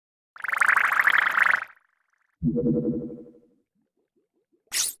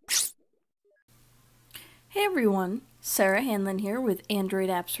Hey everyone, Sarah Hanlon here with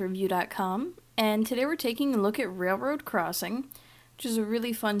AndroidAppsReview.com, and today we're taking a look at Railroad Crossing, which is a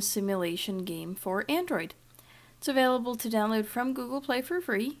really fun simulation game for Android. It's available to download from Google Play for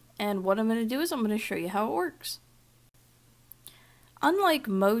free, and what I'm going to do is I'm going to show you how it works. Unlike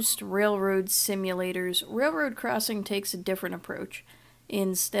most railroad simulators, Railroad Crossing takes a different approach.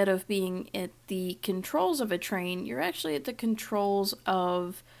 Instead of being at the controls of a train, you're actually at the controls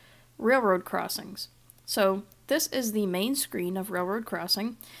of railroad crossings. So this is the main screen of Railroad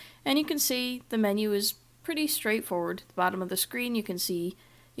Crossing, and you can see the menu is pretty straightforward. At the bottom of the screen you can see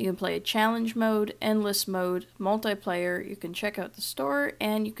you can play a challenge mode, endless mode, multiplayer, you can check out the store,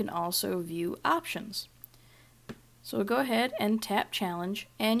 and you can also view options. So we'll go ahead and tap challenge,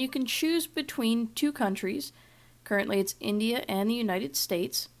 and you can choose between two countries. Currently it's India and the United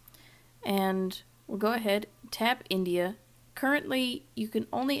States, and we'll go ahead and tap India. Currently you can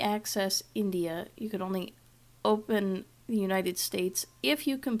only access India, you can only open the United States if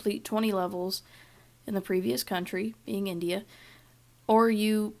you complete 20 levels in the previous country, being India, or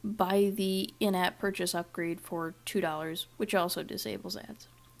you buy the in-app purchase upgrade for $2, which also disables ads.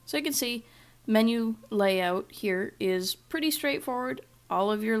 So you can see menu layout here is pretty straightforward.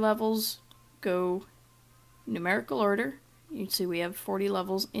 All of your levels go numerical order. You can see we have 40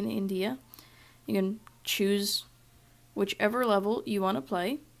 levels in India. You can choose whichever level you want to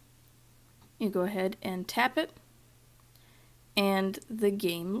play. You go ahead and tap it, and the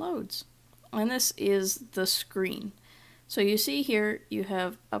game loads. And this is the screen. So you see here you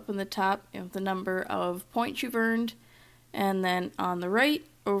have up in the top the number of points you've earned, and then on the right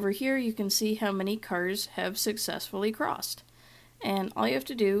over here you can see how many cars have successfully crossed. And all you have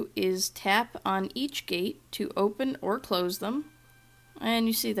to do is tap on each gate to open or close them, and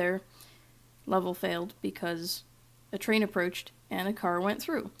you see there level failed because a train approached and a car went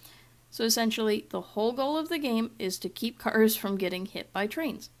through. So essentially the whole goal of the game is to keep cars from getting hit by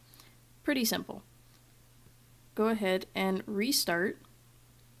trains. Pretty simple. Go ahead and restart.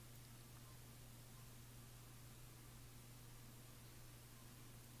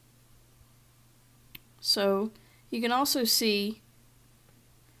 So you can also see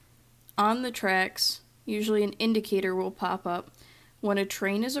on the tracks, usually an indicator will pop up when a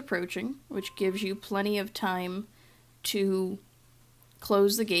train is approaching, which gives you plenty of time to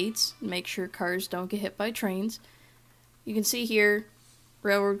close the gates and make sure cars don't get hit by trains. You can see here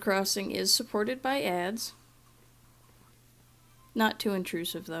Railroad Crossing is supported by ads. Not too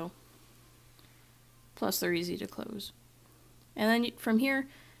intrusive though. Plus they're easy to close. And then from here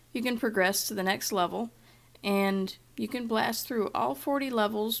you can progress to the next level, and you can blast through all 40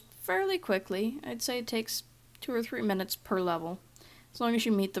 levels fairly quickly. I'd say it takes 2 or 3 minutes per level, as long as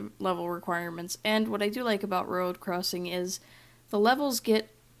you meet the level requirements. And what I do like about Railroad Crossing is the levels get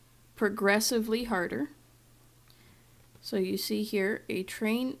progressively harder. So you see here a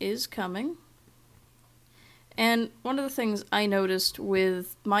train is coming. And one of the things I noticed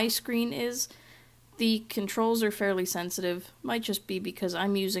with my screen is the controls are fairly sensitive. Might just be because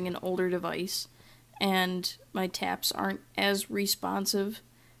I'm using an older device and my taps aren't as responsive,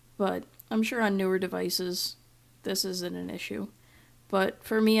 but I'm sure on newer devices this isn't an issue. But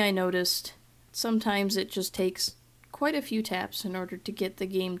for me, I noticed sometimes it just takes quite a few taps in order to get the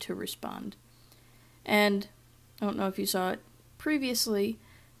game to respond. And I don't know if you saw it previously,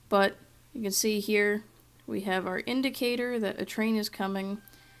 but you can see here we have our indicator that a train is coming.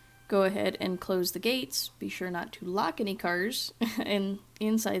 Go ahead and close the gates. Be sure not to lock any cars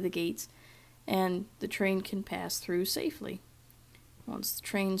inside the gates, and the train can pass through safely. Once the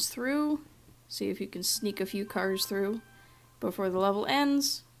train's through, see if you can sneak a few cars through before the level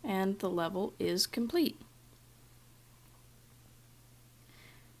ends, and the level is complete.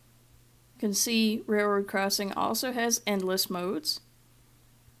 You can see Railroad Crossing also has endless modes,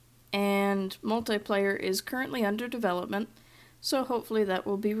 and multiplayer is currently under development, so hopefully that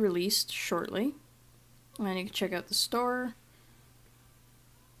will be released shortly. And you can check out the store,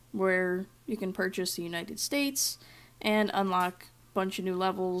 where you can purchase the United States and unlock a bunch of new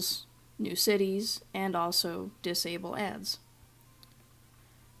levels, new cities, and also disable ads.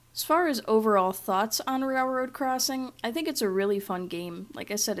 As far as overall thoughts on Railroad Crossing, I think it's a really fun game. Like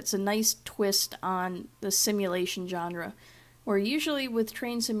I said, it's a nice twist on the simulation genre, where usually with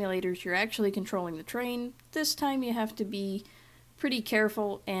train simulators you're actually controlling the train. This time you have to be pretty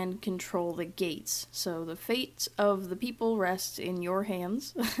careful and control the gates. So the fate of the people rests in your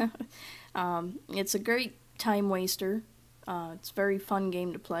hands. It's a great time waster. It's a very fun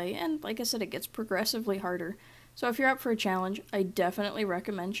game to play, and like I said, it gets progressively harder. So if you're up for a challenge, I definitely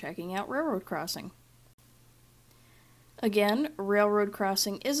recommend checking out Railroad Crossing. Again, Railroad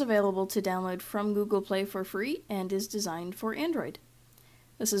Crossing is available to download from Google Play for free and is designed for Android.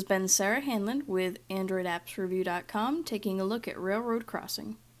 This has been Sarah Hanlon with AndroidAppsReview.com taking a look at Railroad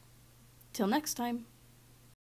Crossing. Till next time.